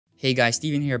Hey guys,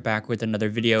 Steven here back with another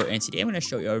video, and today I'm going to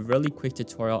show you a really quick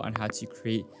tutorial on how to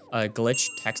create a glitch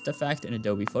text effect in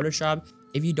Adobe Photoshop.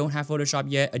 If you don't have Photoshop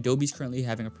yet, Adobe is currently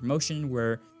having a promotion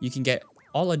where you can get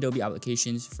all Adobe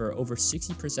applications for over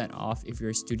 60% off if you're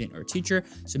a student or teacher,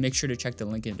 so make sure to check the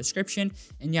link in the description.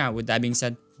 And yeah, with that being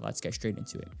said, let's get straight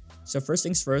into it. So first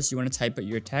things first, you want to type out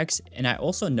your text, and I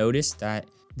also noticed that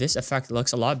this effect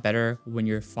looks a lot better when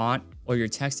your font or your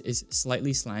text is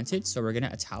slightly slanted. So we're going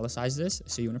to italicize this.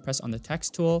 So you want to press on the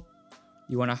text tool,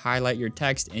 you want to highlight your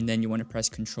text, and then you want to press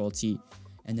Control T.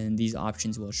 And then these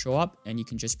options will show up, and you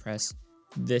can just press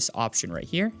this option right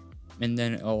here, and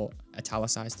then it'll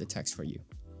italicize the text for you.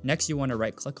 Next, you want to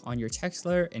right click on your text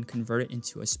layer and convert it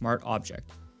into a smart object.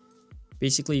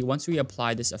 Basically, once we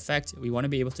apply this effect, we want to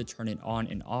be able to turn it on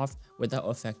and off without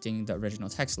affecting the original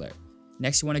text layer.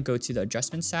 Next, you want to go to the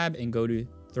Adjustments tab and go to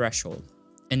Threshold.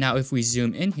 And now if we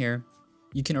zoom in here,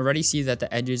 you can already see that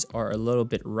the edges are a little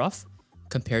bit rough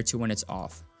compared to when it's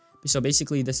off. So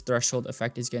basically, this threshold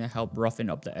effect is going to help roughen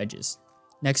up the edges.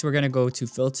 Next, we're going to go to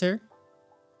Filter,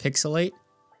 Pixelate,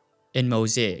 and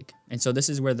Mosaic. And so this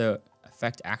is where the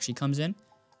effect actually comes in.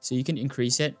 So you can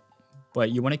increase it, but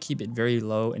you want to keep it very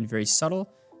low and very subtle.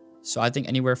 So I think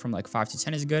anywhere from like 5 to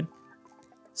 10 is good.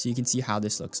 So you can see how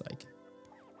this looks like.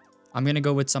 I'm going to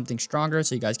go with something stronger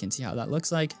so you guys can see how that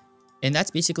looks like. And that's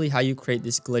basically how you create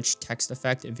this glitch text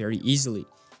effect very easily.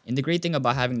 And the great thing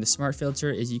about having the smart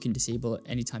filter is you can disable it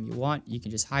anytime you want. You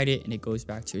can just hide it and it goes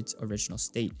back to its original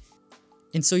state.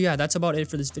 And so yeah, that's about it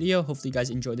for this video. Hopefully you guys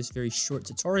enjoyed this very short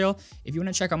tutorial. If you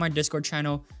want to check out my Discord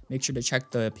channel, make sure to check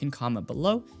the pinned comment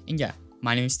below. And yeah,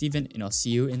 my name is Steven, and I'll see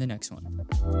you in the next one.